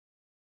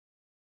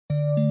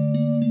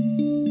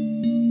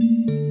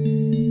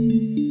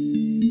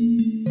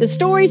The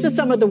stories of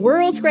some of the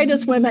world's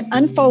greatest women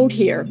unfold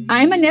here.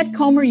 I'm Annette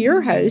Comer,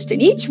 your host,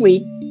 and each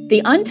week,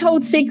 the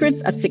untold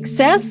secrets of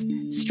success,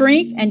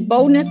 strength, and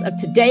boldness of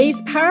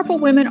today's powerful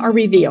women are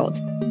revealed.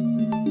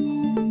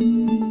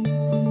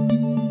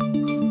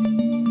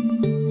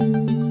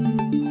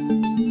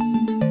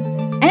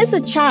 As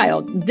a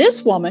child,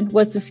 this woman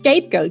was the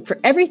scapegoat for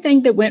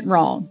everything that went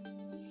wrong.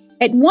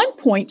 At one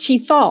point, she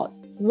thought,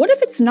 what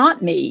if it's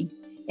not me?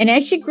 And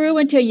as she grew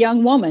into a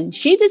young woman,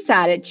 she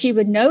decided she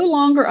would no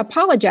longer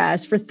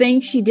apologize for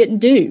things she didn't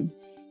do.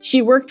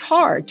 She worked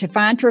hard to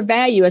find her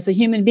value as a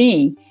human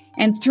being,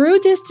 and through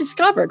this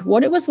discovered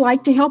what it was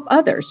like to help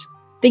others.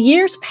 The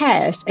years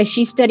passed as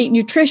she studied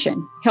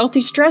nutrition,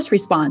 healthy stress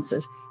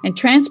responses, and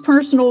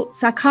transpersonal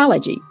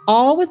psychology,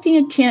 all with the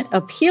intent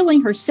of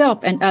healing herself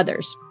and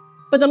others.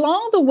 But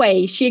along the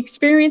way, she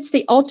experienced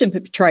the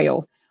ultimate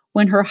betrayal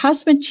when her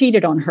husband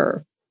cheated on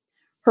her.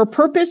 Her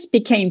purpose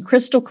became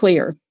crystal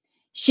clear.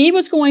 She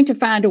was going to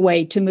find a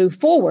way to move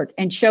forward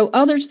and show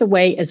others the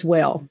way as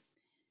well.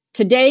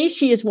 Today,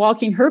 she is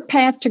walking her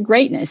path to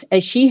greatness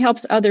as she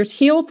helps others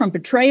heal from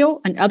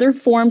betrayal and other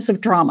forms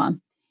of trauma.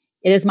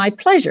 It is my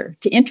pleasure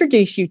to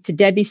introduce you to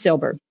Debbie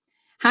Silber.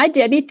 Hi,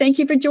 Debbie. Thank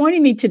you for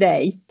joining me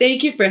today.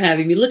 Thank you for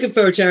having me. Looking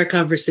forward to our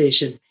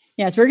conversation.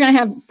 Yes, we're going to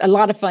have a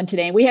lot of fun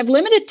today. We have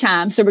limited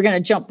time, so we're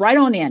going to jump right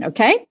on in,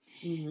 okay?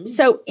 Mm-hmm.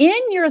 So in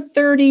your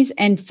 30s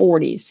and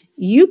 40s,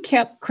 you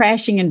kept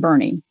crashing and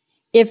burning.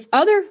 If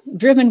other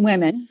driven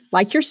women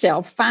like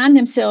yourself find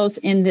themselves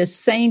in this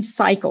same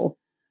cycle,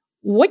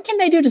 what can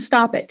they do to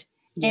stop it?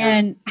 Yeah.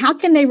 And how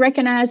can they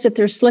recognize if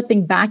they're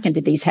slipping back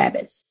into these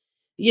habits?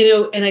 You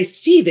know, and I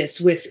see this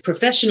with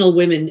professional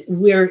women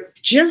where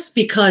just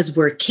because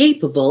we're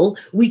capable,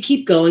 we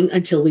keep going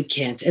until we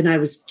can't. And I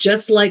was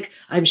just like,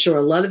 I'm sure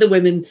a lot of the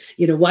women,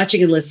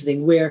 watching and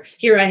listening, where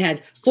here I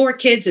had 4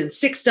 kids and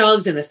 6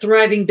 dogs and a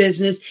thriving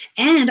business.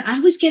 And I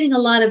was getting a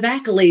lot of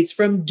accolades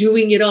from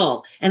doing it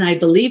all. And I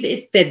believe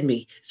it fed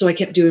me. So I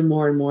kept doing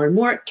more and more and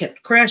more,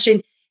 kept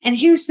crashing. And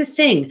here's the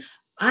thing.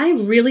 I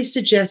really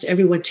suggest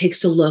everyone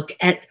takes a look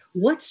at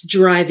what's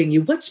driving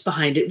you, what's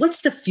behind it,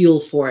 what's the fuel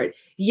for it.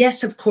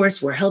 Yes, of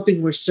course, we're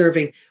helping, we're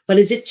serving, but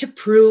is it to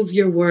prove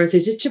your worth?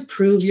 Is it to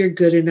prove you're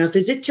good enough?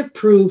 Is it to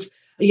prove,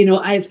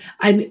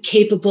 I'm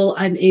capable,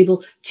 I'm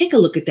able? Take a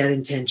look at that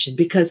intention,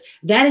 because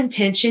that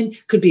intention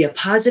could be a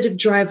positive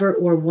driver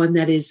or one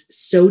that is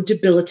so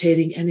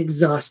debilitating and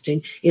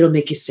exhausting, it'll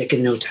make you sick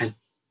in no time.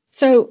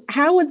 So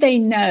how would they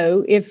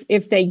know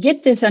if they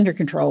get this under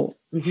control?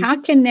 Mm-hmm. How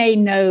can they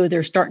know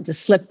they're starting to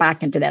slip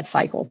back into that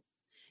cycle?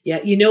 Yeah,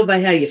 you know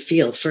by how you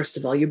feel, first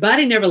of all. Your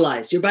body never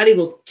lies. Your body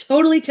will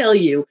totally tell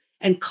you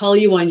and call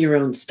you on your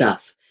own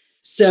stuff.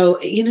 So,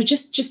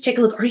 just take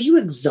a look. Are you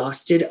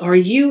exhausted? Are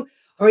you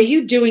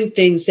doing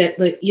things that,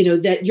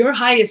 that your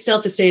highest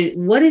self is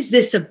saying, what is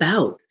this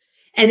about?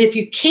 And if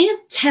you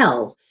can't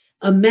tell,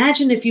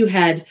 imagine if you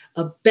had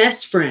a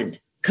best friend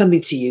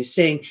coming to you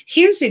saying,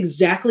 here's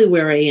exactly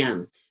where I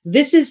am.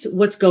 This is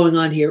what's going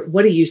on here.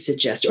 What do you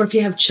suggest? Or if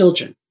you have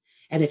children,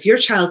 and if your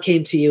child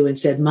came to you and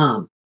said,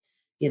 Mom,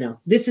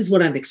 this is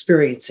what I'm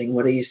experiencing.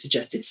 What do you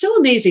suggest? It's so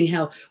amazing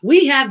how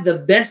we have the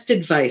best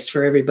advice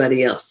for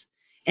everybody else.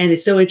 And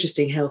it's so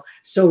interesting how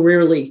so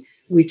rarely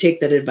we take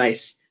that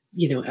advice,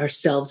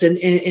 ourselves.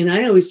 And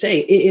I always say,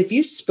 if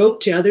you spoke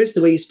to others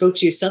the way you spoke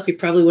to yourself, you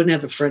probably wouldn't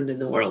have a friend in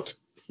the world.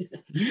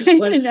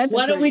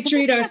 Why don't we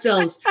treat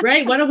ourselves,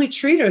 right? Why don't we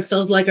treat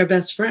ourselves like our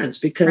best friends?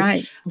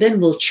 Because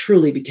then we'll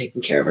truly be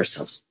taking care of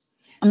ourselves.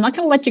 I'm not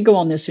going to let you go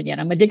on this one yet.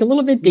 I'm going to dig a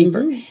little bit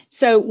deeper. Mm-hmm.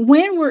 So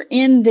when we're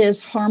in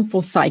this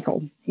harmful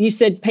cycle, you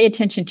said pay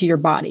attention to your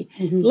body.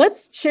 Mm-hmm.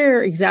 Let's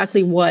share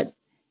exactly what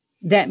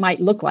that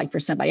might look like for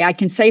somebody. I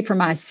can say for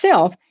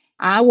myself,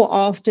 I will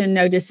often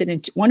notice it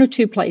in one or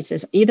two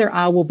places. Either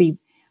I will be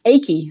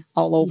achy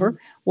all over,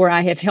 mm-hmm. where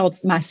I have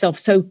held myself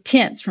so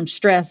tense from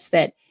stress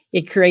that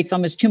it creates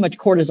almost too much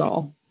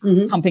cortisol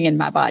mm-hmm. pumping in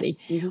my body.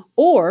 Mm-hmm.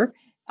 Or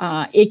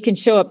it can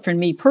show up for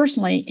me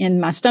personally and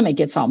my stomach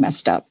gets all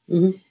messed up.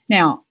 Mm-hmm.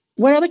 Now,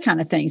 what other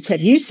kind of things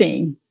have you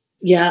seen?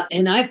 Yeah,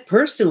 and I've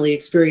personally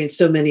experienced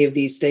so many of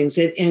these things.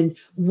 And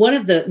one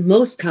of the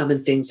most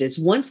common things is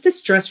once the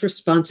stress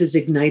response is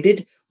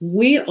ignited,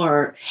 we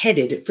are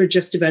headed for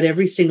just about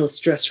every single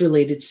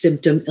stress-related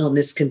symptom,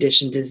 illness,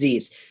 condition,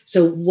 disease.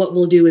 So what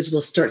we'll do is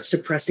we'll start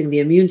suppressing the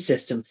immune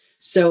system.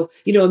 So,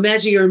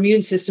 imagine your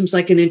immune system's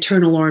like an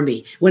internal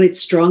army. When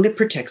it's strong, it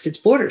protects its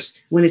borders.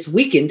 When it's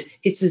weakened,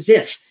 it's as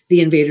if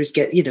the invaders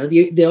get,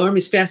 the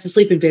army's fast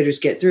asleep, invaders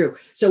get through.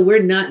 So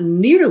we're not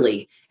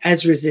nearly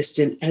as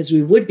resistant as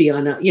we would be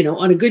on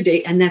a good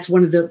day. And that's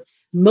one of the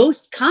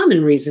most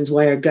common reasons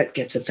why our gut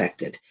gets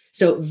affected.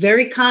 So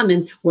very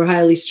common, we're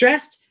highly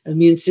stressed,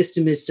 immune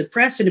system is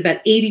suppressed, and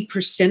about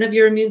 80% of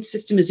your immune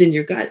system is in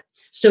your gut.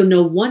 So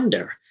no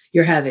wonder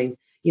you're having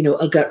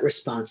a gut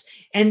response.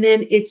 And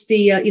then it's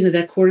the,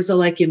 that cortisol,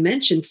 like you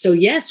mentioned. So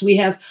yes, we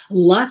have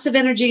lots of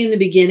energy in the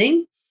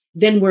beginning,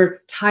 then we're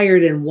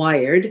tired and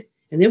wired,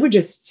 and then we're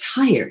just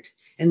tired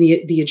and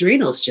the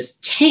adrenals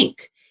just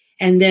tank.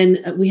 And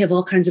then we have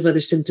all kinds of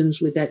other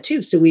symptoms with that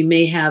too. So we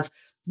may have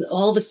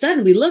all of a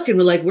sudden we look and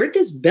we're like, where'd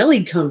this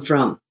belly come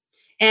from?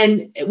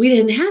 And we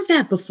didn't have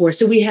that before.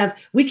 So we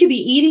could be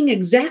eating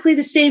exactly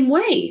the same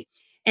way.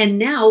 And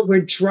now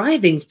we're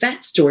driving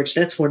fat storage.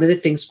 That's one of the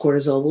things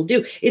cortisol will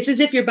do. It's as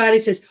if your body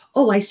says,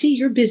 oh, I see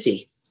you're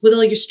busy with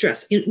all your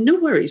stress. No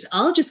worries.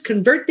 I'll just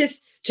convert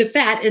this to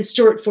fat and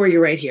store it for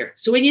you right here.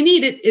 So when you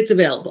need it, it's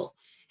available.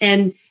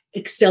 And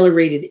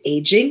accelerated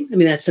aging, I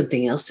mean, that's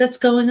something else that's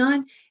going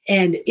on.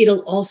 And it'll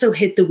also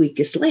hit the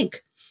weakest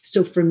link.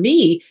 So for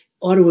me,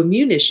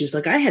 autoimmune issues,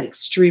 like I had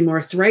extreme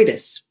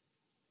arthritis.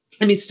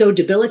 I mean, so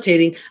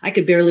debilitating, I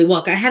could barely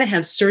walk. I had to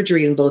have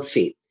surgery in both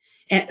feet.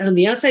 And on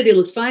the outside, they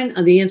looked fine.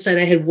 On the inside,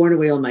 I had worn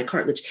away all my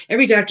cartilage.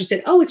 Every doctor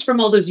said, oh, it's from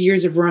all those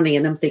years of running.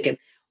 And I'm thinking,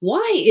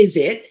 why is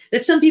it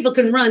that some people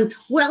can run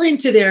well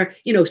into their,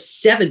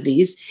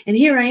 70s? And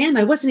here I am.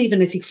 I wasn't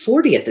even, I think,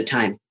 40 at the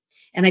time.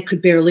 And I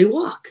could barely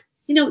walk.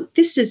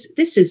 This is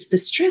the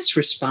stress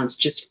response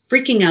just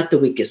freaking out the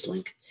weakest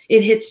link.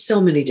 It hits so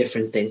many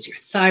different things. Your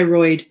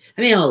thyroid,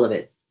 I mean, all of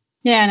it.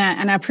 Yeah.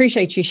 And I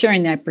appreciate you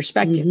sharing that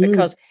perspective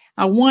because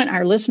I want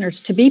our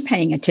listeners to be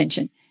paying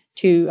attention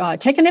to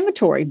take an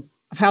inventory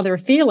of how they're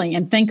feeling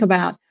and think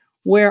about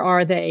where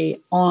are they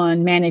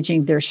on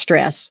managing their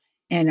stress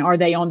and are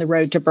they on the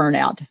road to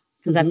burnout?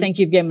 Because I think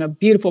you've given a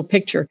beautiful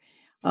picture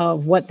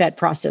of what that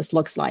process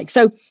looks like.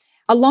 So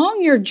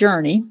along your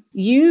journey,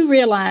 you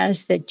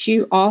realized that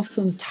you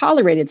often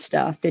tolerated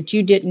stuff that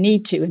you didn't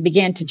need to and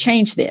began to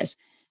change this.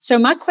 So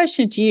my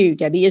question to you,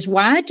 Debbie, is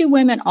why do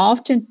women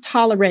often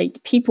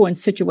tolerate people in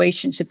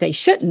situations that they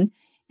shouldn't?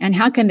 And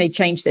how can they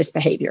change this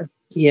behavior?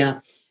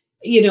 Yeah.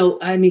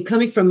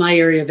 Coming from my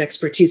area of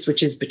expertise,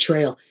 which is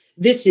betrayal,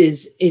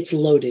 it's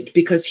loaded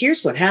because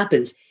here's what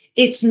happens.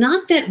 It's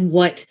not that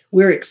what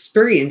we're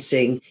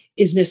experiencing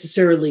is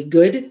necessarily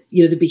good,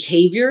 the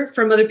behavior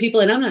from other people.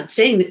 And I'm not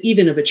saying that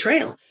even a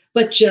betrayal,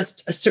 but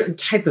just a certain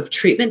type of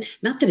treatment.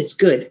 Not that it's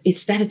good,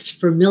 it's that it's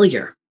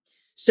familiar.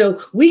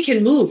 So we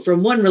can move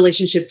from one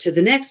relationship to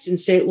the next and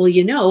say,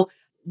 well,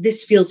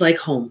 this feels like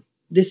home.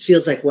 This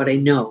feels like what I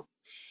know.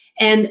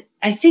 And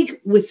I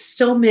think with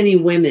so many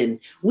women,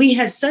 we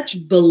have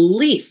such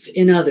belief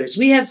in others.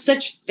 We have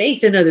such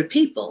faith in other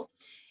people.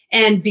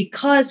 And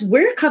because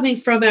we're coming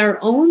from our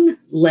own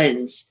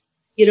lens,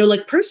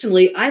 like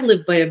personally, I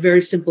live by a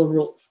very simple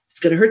rule. It's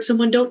going to hurt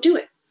someone, don't do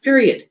it,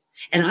 period.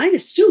 And I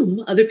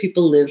assume other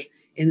people live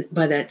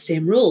by that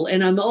same rule.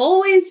 And I'm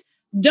always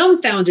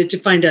dumbfounded to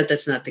find out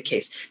that's not the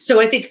case. So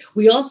I think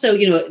we also,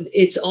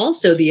 it's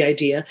also the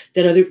idea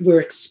that we're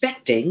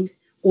expecting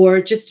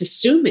or just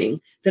assuming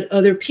that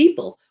other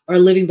people are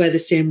living by the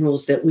same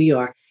rules that we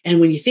are. And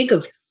when you think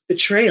of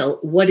betrayal,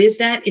 what is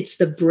that? It's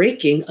the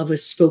breaking of a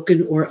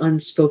spoken or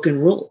unspoken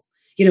rule.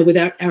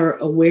 Without our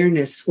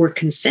awareness or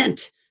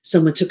consent,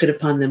 someone took it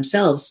upon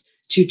themselves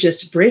to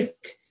just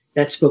break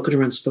that spoken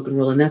or unspoken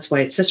rule. And that's why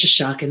it's such a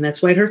shock. And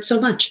that's why it hurts so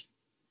much.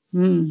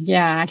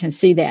 Yeah, I can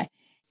see that.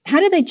 How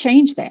do they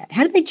change that?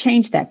 How do they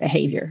change that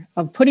behavior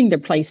of putting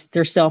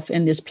theirself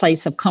in this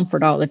place of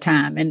comfort all the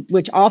time? And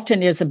which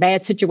often is a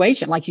bad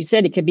situation. Like you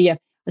said, it could be a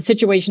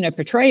situation of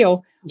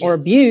betrayal or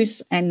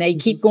abuse, and they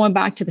keep going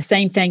back to the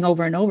same thing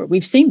over and over.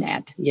 We've seen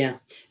that. Yeah.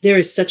 There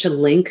is such a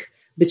link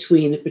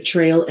between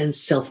betrayal and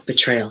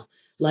self-betrayal,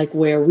 like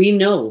where we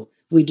know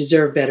we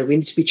deserve better. We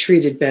need to be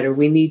treated better.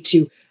 We need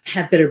to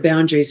have better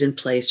boundaries in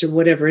place or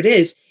whatever it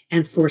is.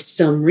 And for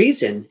some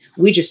reason,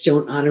 we just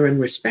don't honor and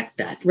respect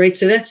that, right?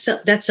 So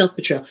that's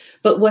self-betrayal.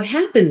 But what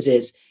happens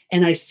is,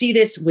 and I see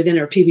this within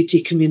our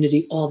PBT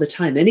community all the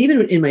time, and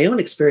even in my own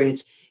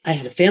experience, I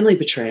had a family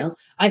betrayal.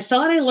 I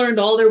thought I learned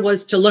all there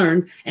was to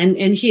learn and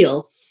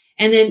heal.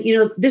 And then,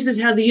 this is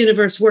how the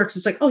universe works.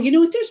 It's like, oh, you know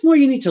what? There's more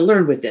you need to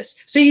learn with this.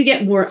 So you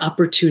get more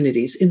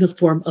opportunities in the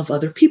form of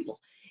other people.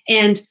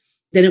 And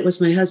then it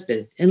was my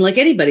husband. And like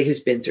anybody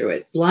who's been through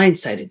it,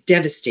 blindsided,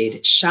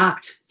 devastated,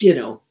 shocked,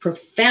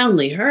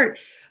 profoundly hurt.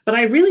 But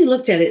I really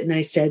looked at it and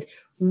I said,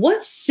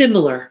 what's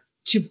similar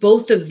to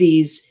both of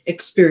these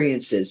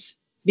experiences?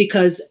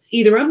 Because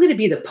either I'm going to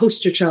be the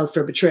poster child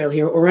for betrayal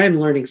here, or I'm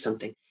learning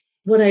something.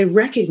 What I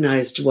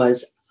recognized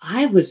was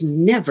I was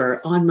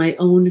never on my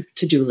own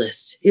to-do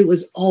list. It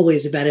was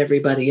always about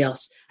everybody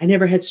else. I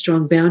never had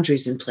strong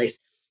boundaries in place.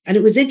 And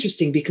it was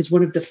interesting because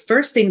one of the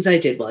first things I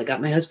did, I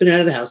got my husband out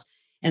of the house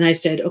and I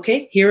said,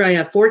 okay, here I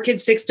have 4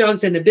 kids, 6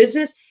 dogs, and a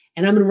business,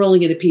 and I'm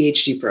enrolling in a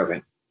PhD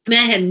program. I mean,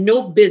 I had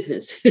no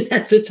business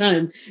at the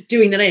time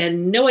doing that. I had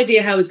no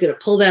idea how I was going to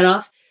pull that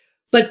off.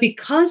 But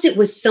because it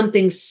was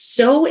something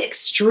so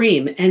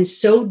extreme and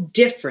so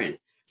different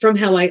from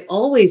how I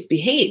always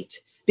behaved,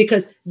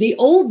 because the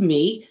old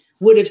me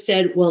would have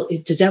said, well,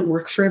 does that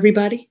work for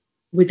everybody?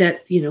 Would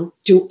that,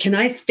 can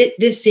I fit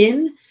this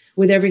in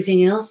with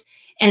everything else?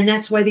 And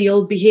that's why the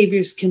old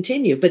behaviors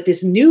continue. But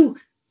this new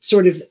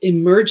sort of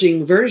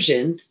emerging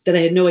version that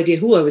I had no idea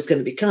who I was going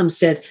to become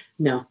said,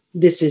 no,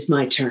 this is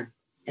my turn.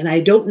 And I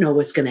don't know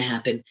what's going to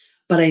happen,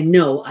 but I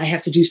know I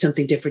have to do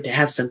something different to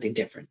have something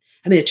different.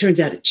 I mean, it turns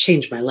out it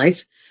changed my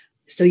life.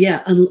 So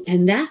yeah,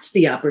 and that's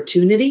the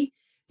opportunity,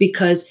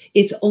 because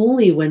it's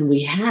only when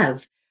we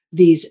have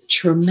these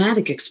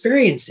traumatic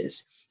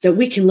experiences that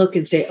we can look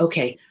and say,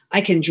 okay,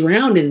 I can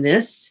drown in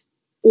this,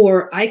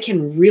 or I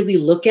can really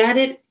look at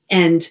it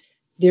and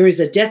there is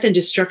a death and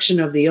destruction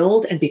of the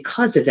old. And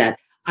because of that,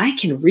 I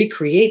can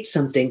recreate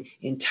something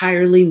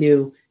entirely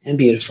new and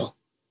beautiful.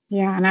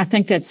 Yeah. And I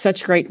think that's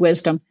such great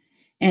wisdom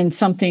and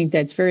something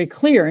that's very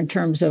clear in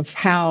terms of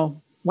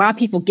why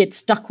people get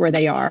stuck where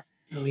they are.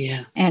 Oh,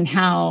 yeah. And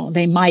how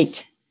they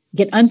might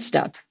get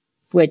unstuck,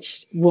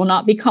 which will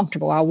not be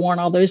comfortable. I'll warn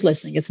all those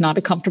listening. It's not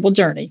a comfortable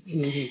journey.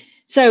 Mm-hmm.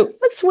 So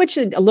let's switch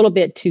it a little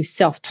bit to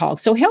self-talk.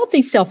 So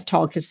healthy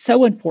self-talk is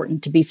so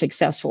important to be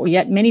successful,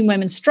 yet many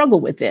women struggle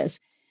with this.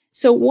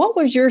 So what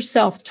was your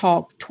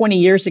self-talk 20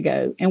 years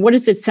ago? And what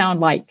does it sound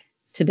like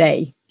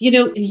today?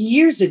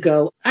 Years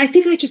ago, I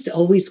think I just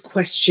always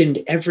questioned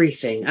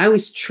everything. I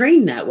was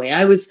trained that way.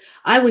 I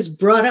was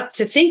brought up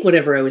to think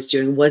whatever I was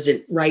doing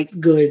wasn't right,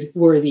 good,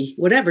 worthy,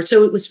 whatever.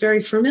 So it was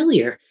very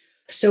familiar.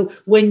 So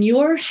when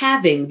you're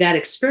having that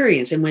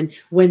experience and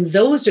when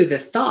those are the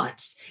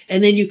thoughts,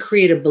 and then you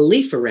create a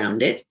belief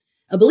around it,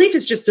 a belief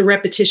is just the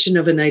repetition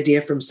of an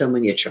idea from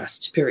someone you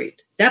trust, period.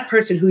 That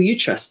person who you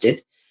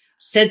trusted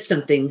said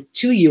something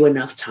to you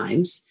enough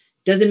times.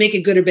 Doesn't make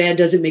it good or bad,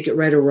 doesn't make it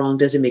right or wrong,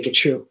 doesn't make it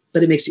true,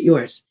 but it makes it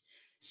yours.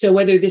 So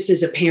whether this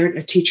is a parent,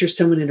 a teacher,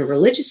 someone in a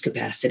religious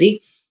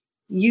capacity,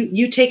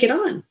 you take it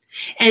on.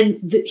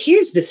 And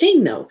here's the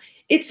thing though,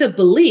 it's a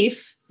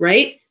belief,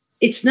 right?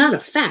 It's not a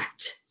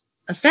fact.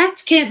 A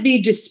fact can't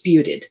be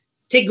disputed.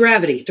 Take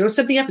gravity, throw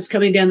something up, it's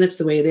coming down, that's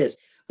the way it is.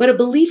 But a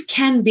belief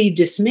can be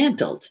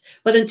dismantled.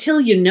 But until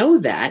you know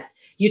that,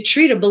 you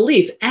treat a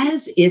belief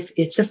as if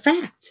it's a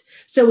fact.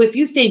 So if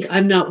you think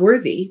I'm not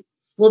worthy,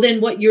 well,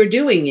 then what you're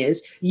doing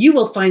is you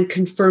will find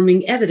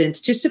confirming evidence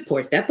to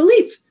support that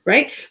belief,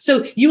 right?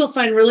 So you will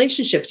find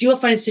relationships, you will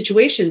find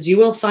situations, you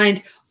will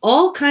find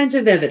all kinds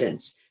of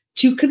evidence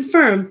to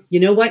confirm, you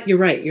know what, you're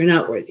right, you're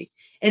not worthy.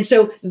 And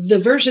so the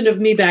version of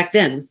me back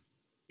then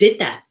did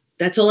that.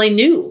 That's all I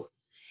knew.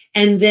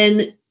 And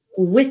then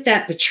with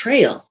that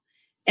betrayal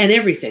and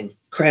everything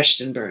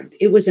crashed and burned,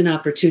 it was an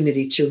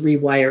opportunity to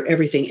rewire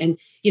everything. And,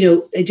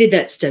 I did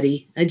a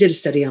study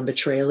on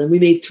betrayal, and we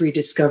made 3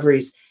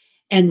 discoveries.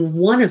 And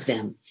one of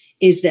them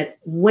is that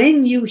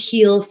when you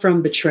heal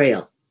from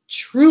betrayal,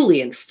 truly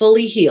and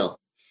fully heal,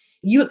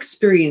 you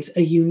experience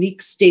a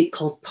unique state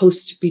called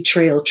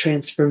post-betrayal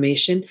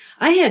transformation.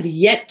 I have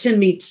yet to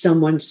meet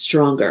someone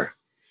stronger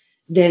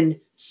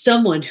than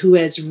someone who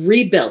has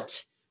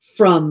rebuilt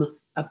from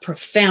a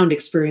profound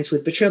experience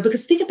with betrayal.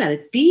 Because think about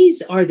it,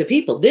 these are the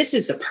people, this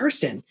is the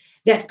person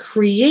that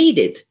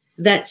created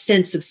that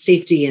sense of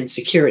safety and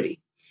security.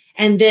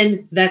 And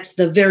then that's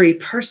the very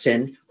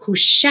person who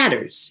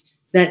shatters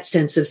that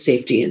sense of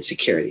safety and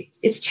security.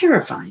 It's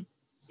terrifying.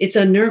 It's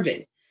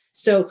unnerving.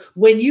 So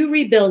when you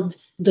rebuild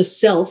the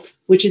self,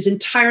 which is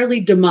entirely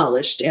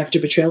demolished after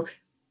betrayal,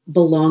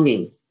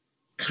 belonging,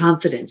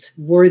 confidence,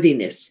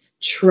 worthiness,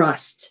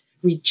 trust,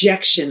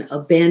 rejection,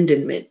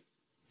 abandonment,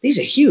 these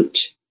are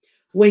huge.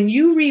 When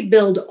you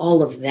rebuild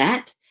all of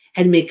that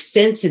and make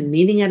sense and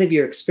meaning out of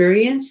your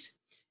experience,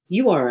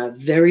 you are a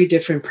very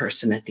different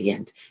person at the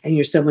end. And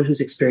you're someone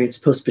who's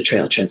experienced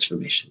post-betrayal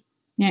transformation.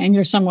 Yeah, and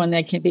you're someone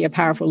that can be a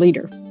powerful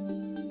leader.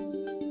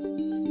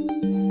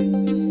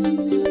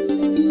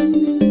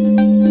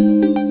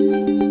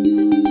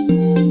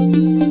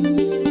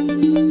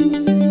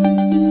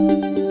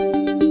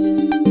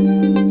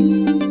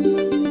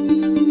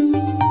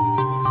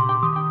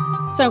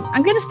 So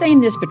I'm going to stay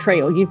in this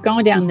betrayal. You've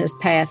gone down this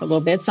path a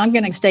little bit, so I'm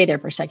going to stay there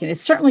for a second.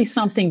 It's certainly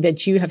something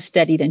that you have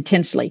studied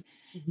intensely.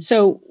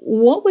 So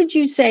what would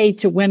you say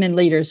to women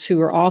leaders who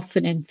are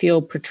often and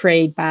feel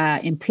betrayed by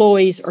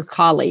employees or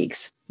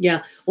colleagues?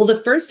 Yeah. Well,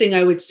 the first thing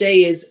I would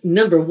say is,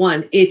 number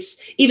one, it's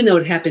even though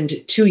it happened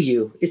to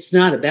you, it's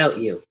not about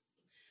you.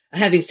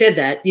 Having said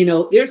that,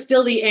 there's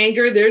still the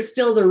anger, there's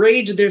still the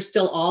rage, there's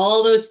still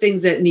all those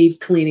things that need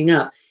cleaning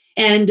up.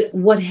 And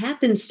what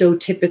happens so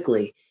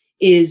typically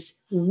is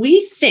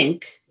we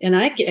think, and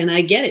I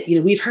get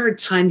it, we've heard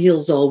time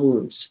heals all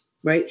wounds,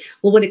 right?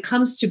 Well, when it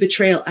comes to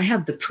betrayal, I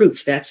have the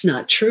proof that's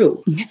not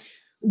true.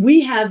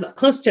 We have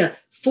close to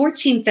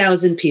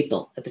 14,000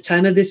 people at the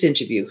time of this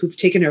interview who've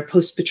taken our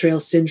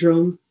post-betrayal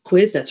syndrome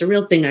quiz. That's a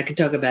real thing. I can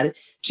talk about it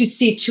to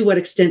see to what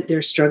extent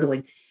they're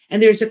struggling.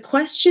 And there's a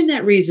question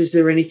that reads, is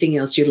there anything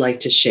else you'd like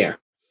to share?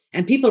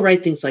 And people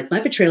write things like, my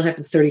betrayal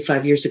happened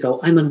 35 years ago.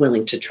 I'm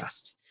unwilling to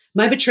trust.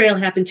 My betrayal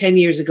happened 10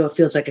 years ago. It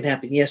feels like it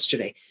happened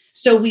yesterday.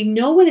 So we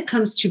know when it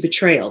comes to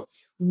betrayal,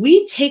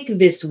 we take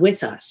this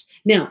with us.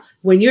 Now,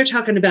 when you're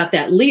talking about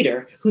that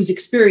leader who's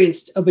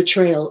experienced a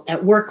betrayal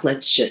at work,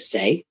 let's just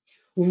say,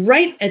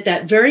 right at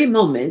that very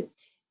moment,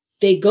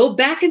 they go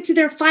back into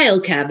their file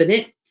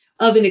cabinet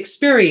of an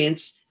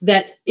experience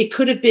that it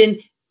could have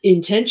been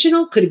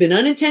intentional, could have been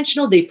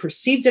unintentional. They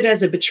perceived it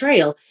as a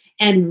betrayal.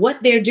 And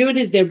what they're doing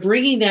is they're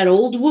bringing that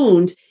old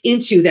wound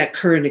into that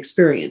current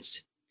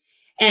experience.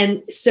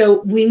 And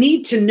so we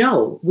need to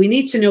know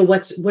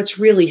what's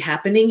really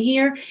happening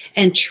here,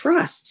 and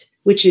trust,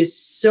 which is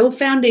so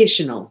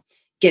foundational,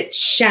 gets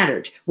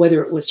shattered,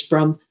 whether it was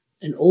from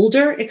an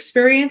older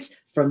experience,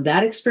 from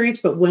that experience.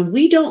 But when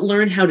we don't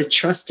learn how to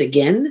trust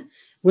again,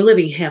 we're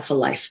living half a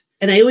life.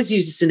 And I always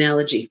use this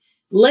analogy.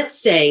 Let's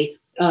say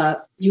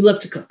you love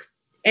to cook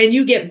and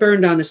you get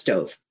burned on a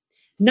stove.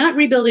 Not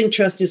rebuilding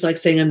trust is like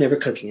saying, I'm never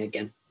cooking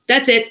again.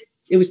 That's it.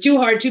 It was too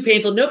hard, too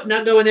painful. Nope,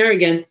 not going there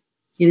again.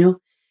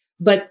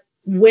 But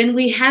when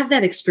we have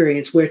that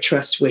experience where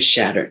trust was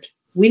shattered,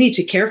 we need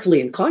to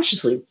carefully and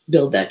cautiously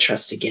build that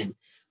trust again.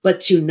 But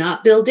to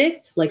not build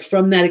it, like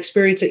from that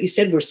experience that you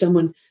said, where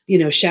someone,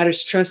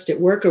 shatters trust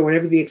at work or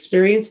whatever the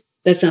experience,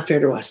 that's not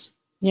fair to us.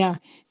 Yeah.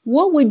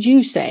 What would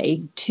you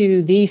say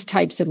to these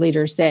types of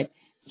leaders that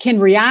can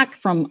react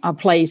from a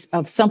place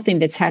of something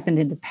that's happened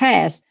in the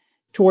past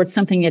towards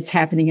something that's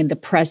happening in the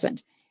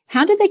present?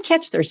 How do they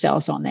catch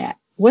themselves on that?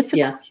 What's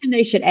the question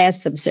they should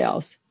ask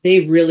themselves?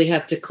 They really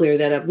have to clear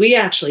that up.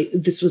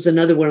 This was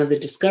another one of the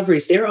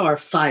discoveries. There are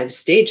 5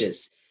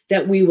 stages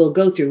that we will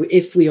go through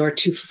if we are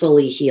to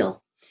fully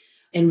heal.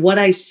 And what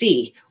I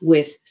see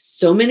with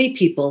so many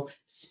people,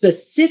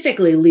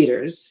 specifically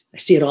leaders, I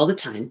see it all the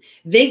time,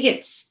 they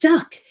get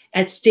stuck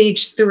at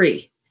stage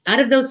 3. Out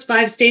of those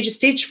 5 stages,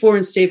 stage 4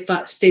 and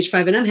stage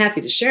 5, and I'm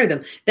happy to share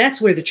them, that's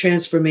where the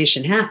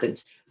transformation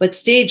happens. But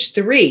stage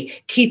 3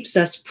 keeps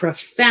us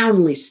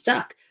profoundly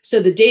stuck. So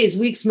the days,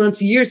 weeks,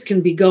 months, years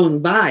can be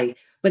going by,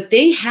 but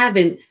they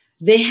haven't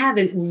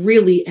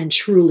really and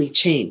truly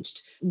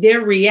changed.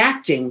 They're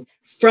reacting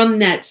from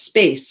that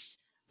space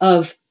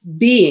of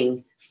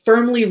being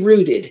firmly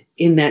rooted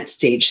in that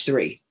stage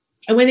 3.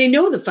 And when they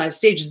know the 5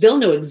 stages, they'll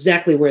know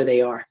exactly where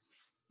they are.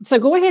 So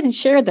go ahead and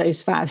share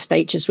those 5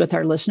 stages with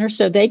our listeners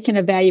so they can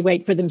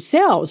evaluate for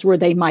themselves where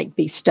they might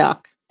be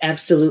stuck.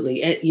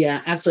 Absolutely.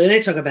 Yeah, absolutely.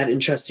 And I talk about it in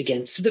trust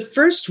again. So the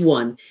first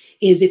one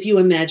is, if you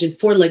imagine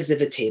 4 legs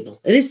of a table.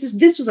 And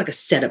this was like a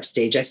setup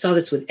stage. I saw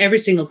this with every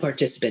single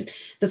participant.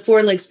 The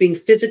 4 legs being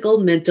physical,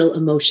 mental,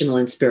 emotional,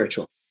 and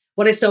spiritual.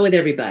 What I saw with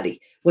everybody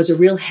was a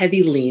real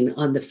heavy lean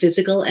on the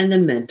physical and the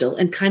mental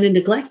and kind of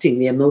neglecting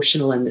the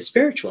emotional and the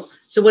spiritual.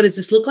 So what does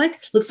this look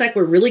like? Looks like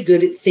we're really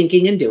good at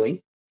thinking and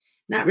doing,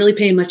 not really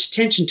paying much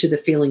attention to the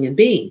feeling and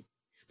being.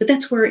 But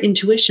that's where our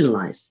intuition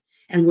lies.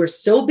 And we're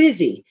so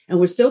busy and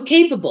we're so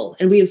capable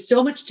and we have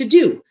so much to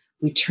do.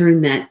 We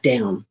turn that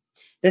down.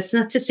 That's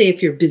not to say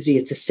if you're busy,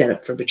 it's a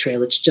setup for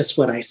betrayal. It's just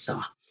what I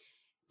saw.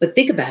 But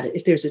think about it.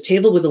 If there's a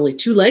table with only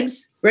 2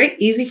 legs, right?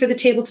 Easy for the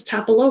table to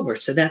topple over.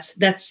 So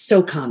that's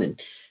so common.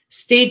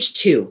 Stage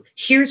 2,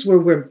 here's where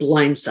we're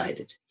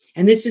blindsided.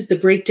 And this is the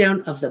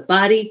breakdown of the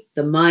body,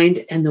 the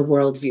mind, and the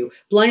worldview.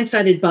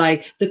 Blindsided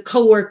by the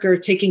coworker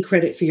taking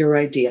credit for your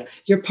idea,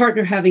 your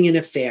partner having an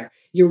affair,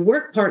 your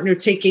work partner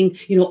taking,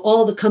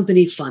 all the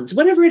company funds,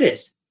 whatever it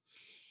is.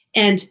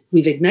 And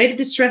we've ignited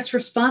the stress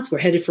response. We're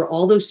headed for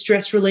all those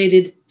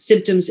stress-related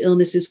symptoms,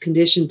 illnesses,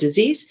 condition,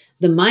 disease.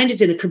 The mind is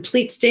in a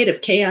complete state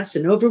of chaos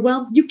and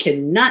overwhelm. You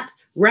cannot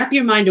wrap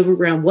your mind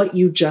around what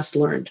you just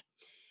learned.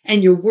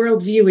 And your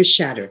worldview is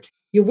shattered.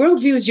 Your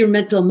worldview is your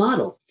mental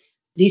model.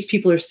 These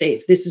people are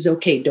safe. This is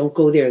okay. Don't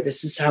go there.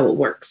 This is how it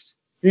works.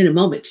 And in a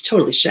moment, it's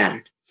totally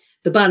shattered.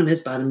 The bottom has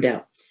bottomed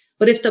out.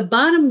 But if the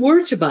bottom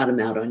were to bottom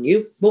out on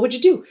you, what would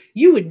you do?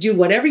 You would do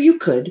whatever you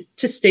could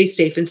to stay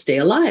safe and stay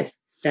alive.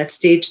 That's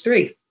stage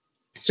 3.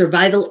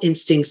 Survival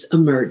instincts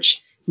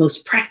emerge.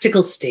 Most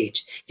practical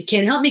stage. If you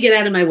can't help me, get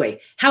out of my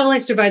way. How will I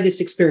survive this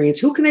experience?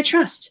 Who can I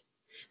trust?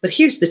 But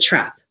here's the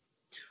trap.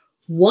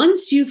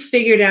 Once you've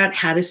figured out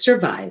how to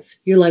survive,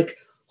 you're like,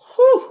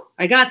 whew,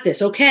 I got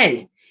this.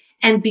 Okay.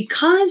 And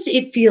because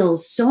it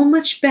feels so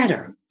much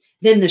better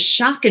than the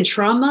shock and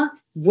trauma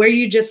where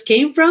you just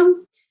came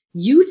from,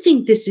 you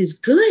think this is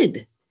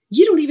good.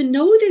 You don't even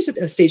know there's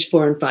a stage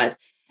 4 and 5.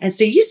 And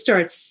so you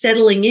start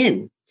settling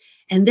in.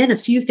 And then a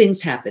few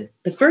things happen.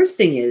 The first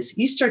thing is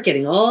you start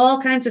getting all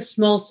kinds of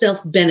small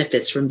self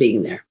benefits from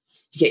being there.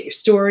 You get your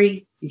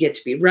story, you get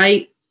to be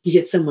right, you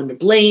get someone to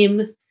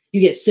blame,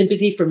 you get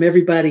sympathy from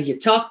everybody you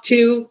talk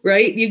to,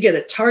 right? You get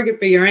a target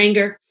for your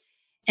anger.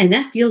 And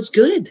that feels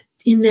good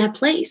in that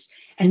place.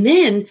 And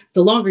then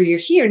the longer you're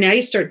here, now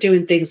you start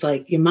doing things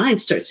like your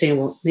mind starts saying,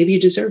 well, maybe you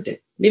deserved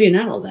it. Maybe you're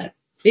not all that.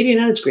 Maybe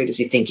you're not as great as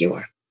you think you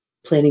are.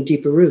 Planting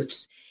deeper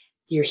roots.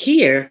 You're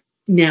here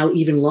now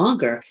even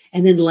longer.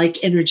 And then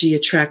like energy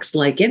attracts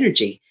like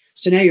energy.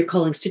 So now you're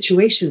calling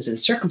situations and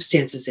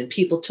circumstances and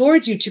people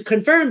towards you to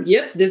confirm,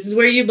 yep, this is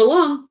where you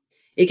belong.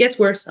 It gets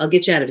worse. I'll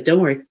get you out of it. Don't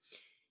worry.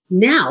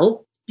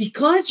 Now,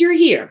 because you're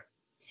here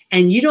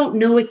and you don't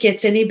know it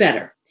gets any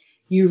better,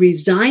 you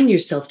resign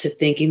yourself to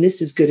thinking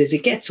this is good as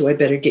it gets, so I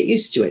better get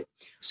used to it.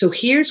 So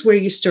here's where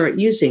you start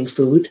using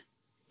food,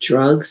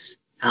 drugs,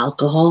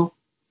 alcohol,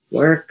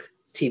 work,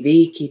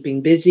 TV,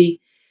 keeping busy.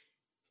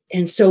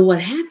 And so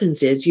what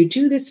happens is you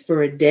do this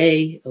for a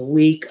day, a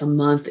week, a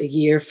month, a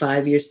year,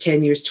 5 years,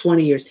 10 years,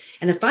 20 years.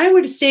 And if I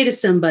were to say to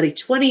somebody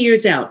 20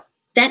 years out,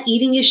 that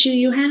eating issue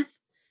you have,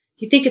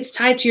 you think it's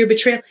tied to your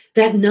betrayal?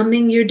 That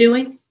numbing you're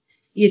doing?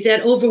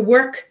 That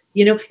overwork,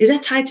 is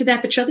that tied to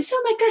that betrayal? They say,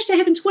 oh my gosh, that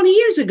happened 20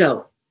 years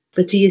ago.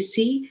 But do you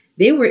see?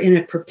 They were in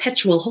a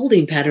perpetual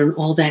holding pattern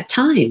all that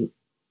time.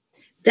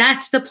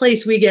 That's the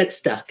place we get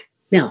stuck.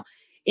 Now,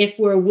 If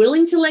we're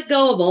willing to let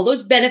go of all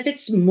those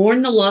benefits,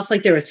 mourn the loss,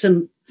 like there are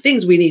some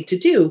things we need to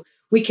do,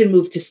 we can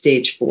move to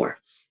stage 4.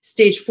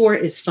 Stage 4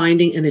 is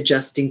finding and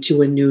adjusting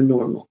to a new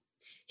normal.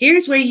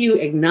 Here's where you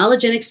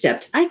acknowledge and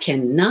accept, I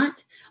cannot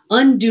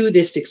undo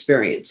this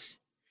experience,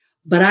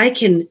 but I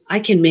can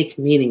make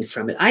meaning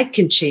from it. I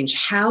can change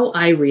how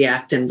I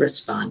react and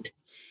respond.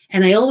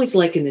 And I always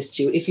liken this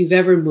to if you've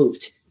ever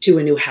moved to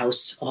a new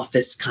house,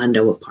 office,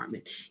 condo,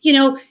 apartment.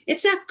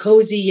 It's not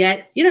cozy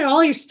yet.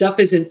 All your stuff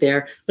isn't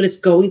there, but it's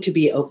going to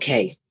be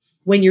okay.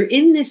 When you're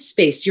in this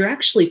space, you're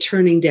actually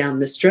turning down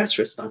the stress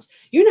response.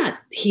 You're not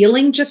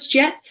healing just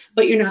yet,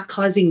 but you're not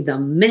causing the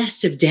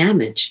massive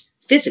damage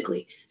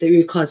physically that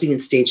you're causing in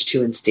stage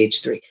 2 and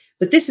stage 3.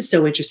 But this is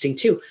so interesting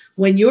too.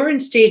 When you're in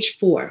stage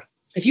 4,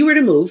 if you were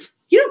to move,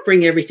 you don't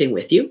bring everything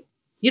with you.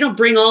 You don't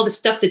bring all the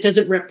stuff that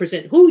doesn't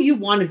represent who you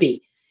want to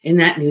be in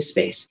that new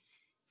space.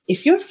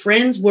 If your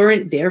friends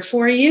weren't there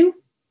for you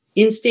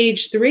in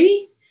stage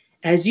 3,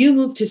 as you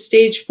move to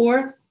stage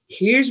 4,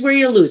 here's where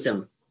you lose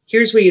them.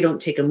 Here's where you don't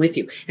take them with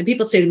you. And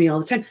people say to me all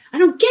the time, I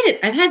don't get it.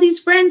 I've had these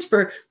friends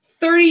for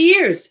 30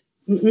 years.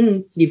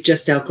 You've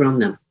just outgrown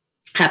them.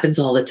 Happens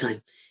all the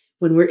time.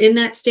 When we're in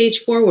that stage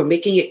 4, we're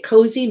making it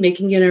cozy,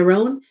 making it our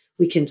own.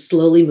 We can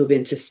slowly move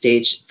into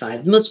stage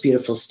 5, the most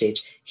beautiful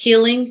stage,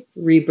 healing,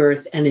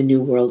 rebirth, and a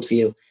new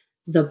worldview.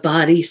 The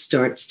body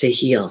starts to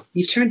heal.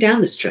 You've turned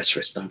down the stress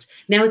response.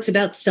 Now it's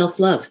about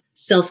self-love,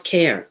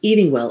 self-care,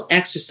 eating well,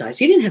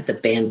 exercise. You didn't have the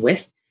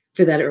bandwidth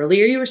for that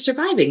earlier. You were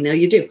surviving. Now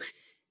you do.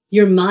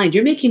 Your mind,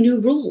 you're making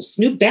new rules,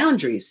 new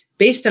boundaries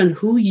based on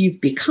who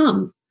you've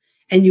become.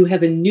 And you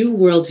have a new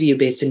worldview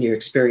based on your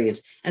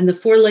experience. And the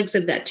 4 legs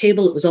of that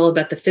table, it was all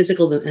about the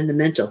physical and the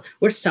mental.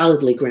 We're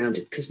solidly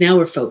grounded because now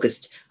we're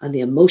focused on the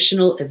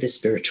emotional and the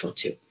spiritual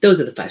too.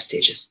 Those are the 5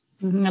 stages.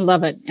 I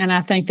love it. And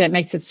I think that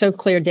makes it so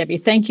clear, Debbie.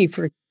 Thank you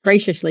for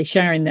graciously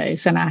sharing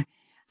those. And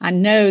I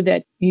know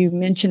that you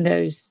mentioned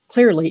those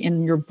clearly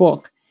in your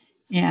book.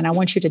 And I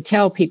want you to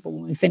tell people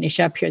when we finish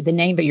up here the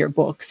name of your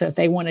book. So if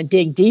they want to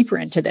dig deeper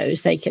into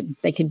those, they can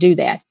do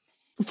that.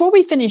 Before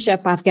we finish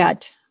up, I've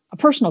got a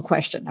personal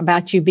question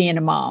about you being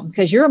a mom,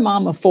 because you're a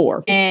mom of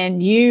 4.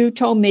 And you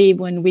told me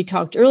when we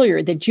talked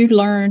earlier that you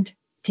learned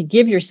to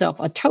give yourself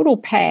a total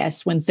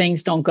pass when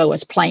things don't go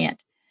as planned.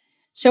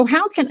 So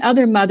how can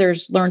other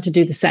mothers learn to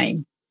do the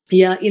same?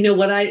 Yeah,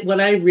 what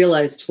I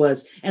realized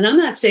was, and I'm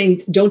not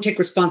saying don't take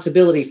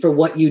responsibility for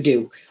what you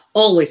do,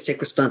 always take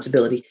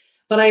responsibility.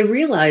 But I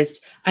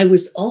realized I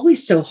was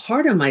always so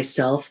hard on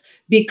myself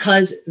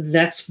because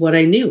that's what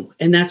I knew.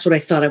 And that's what I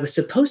thought I was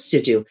supposed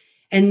to do.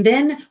 And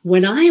then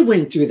when I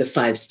went through the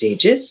 5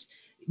 stages,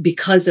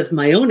 because of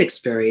my own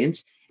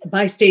experience,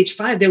 by stage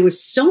 5, there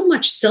was so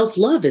much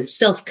self-love and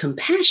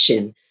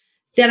self-compassion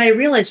that I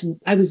realized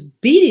I was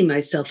beating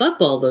myself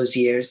up all those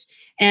years.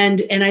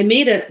 And I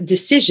made a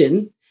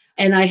decision,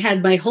 and I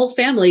had my whole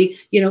family,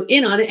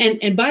 in on it.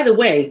 And by the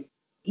way,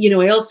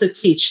 I also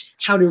teach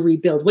how to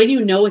rebuild. When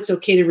it's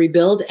okay to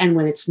rebuild, and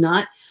when it's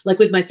not, like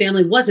with my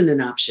family, wasn't an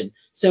option.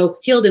 So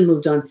healed and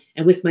moved on.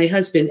 And with my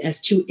husband,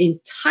 as 2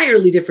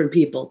 entirely different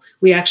people,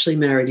 we actually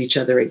married each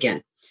other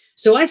again.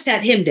 So I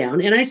sat him down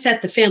and I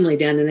sat the family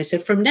down and I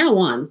said, from now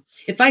on,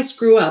 if I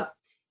screw up,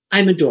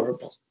 I'm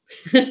adorable.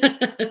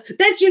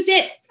 That's just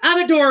it.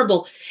 I'm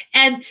adorable.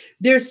 And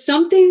there's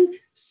something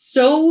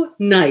so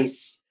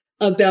nice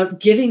about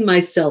giving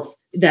myself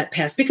that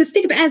pass, because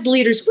think about, as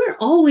leaders, we're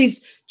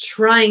always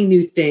trying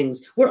new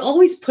things. We're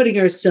always putting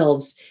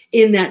ourselves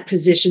in that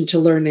position to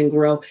learn and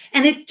grow.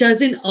 And it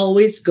doesn't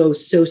always go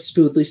so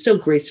smoothly, so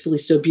gracefully,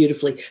 so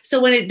beautifully.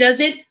 So when it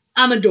doesn't,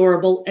 I'm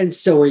adorable, and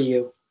so are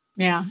you.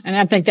 Yeah. And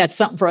I think that's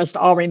something for us to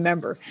all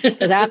remember,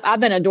 because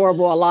I've been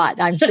adorable a lot,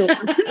 I'm sure.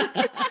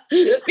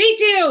 Me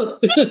too.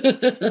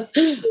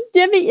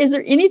 Debbie, is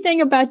there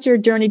anything about your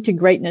journey to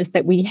greatness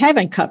that we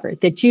haven't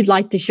covered that you'd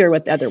like to share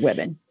with other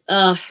women?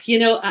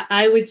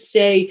 I would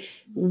say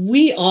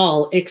we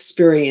all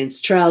experience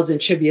trials and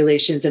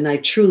tribulations, and I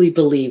truly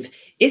believe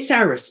it's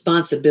our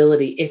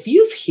responsibility. If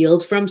you've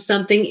healed from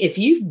something, if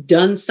you've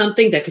done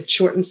something that could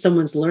shorten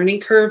someone's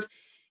learning curve,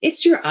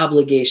 it's your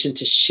obligation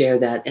to share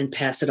that and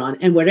pass it on.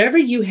 And whatever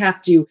you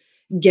have to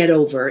get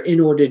over in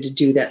order to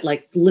do that,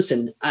 like,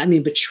 listen,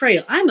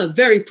 betrayal. I'm a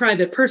very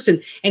private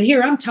person, and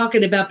here I'm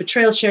talking about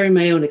betrayal, sharing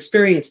my own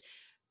experience,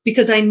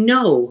 because I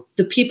know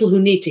the people who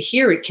need to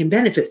hear it can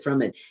benefit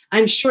from it.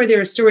 I'm sure there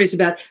are stories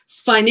about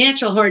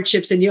financial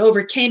hardships and you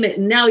overcame it,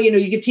 and now,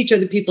 you can teach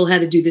other people how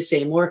to do the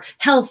same, or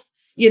health,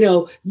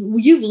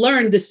 you've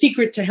learned the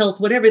secret to health,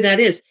 whatever that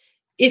is.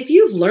 If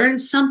you've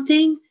learned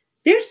something,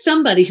 there's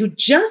somebody who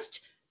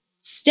just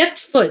stepped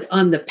foot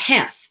on the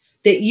path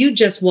that you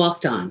just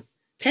walked on.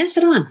 Pass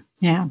it on.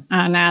 Yeah.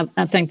 And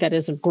I think that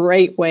is a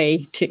great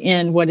way to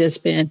end what has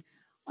been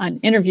an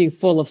interview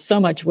full of so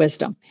much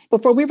wisdom.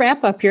 Before we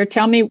wrap up here,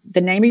 tell me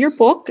the name of your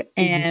book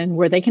and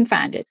where they can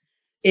find it.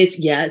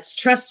 It's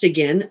Trust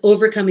Again,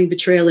 Overcoming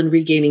Betrayal and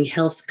Regaining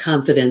Health,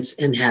 Confidence,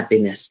 and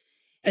Happiness.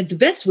 And the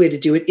best way to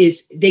do it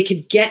is they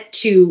could get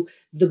to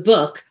the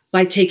book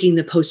by taking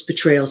the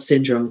post-betrayal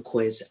syndrome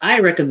quiz. I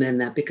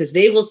recommend that because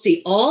they will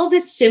see all the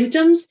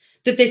symptoms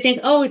that they think,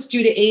 oh, it's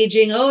due to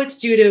aging. Oh, it's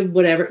due to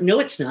whatever. No,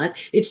 it's not.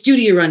 It's due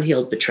to your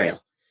unhealed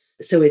betrayal.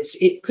 So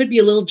it could be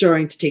a little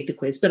jarring to take the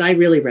quiz, but I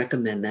really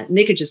recommend that. And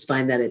they could just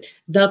find that at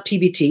the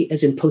PBT,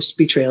 as in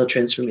post-betrayal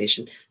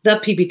transformation,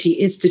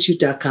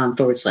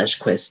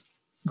 thepbtinstitute.com/quiz.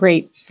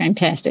 Great.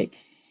 Fantastic.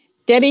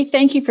 Debbie,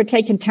 thank you for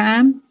taking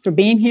time, for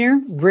being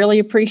here. Really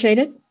appreciate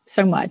it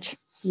so much.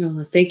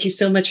 Oh, thank you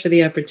so much for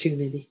the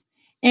opportunity.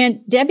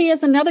 And Debbie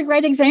is another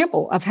great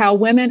example of how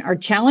women are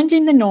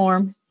challenging the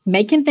norm,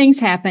 making things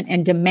happen,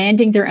 and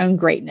demanding their own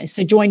greatness.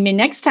 So join me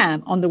next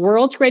time on the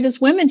World's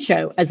Greatest Women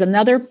Show as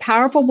another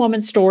powerful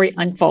woman's story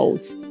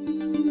unfolds.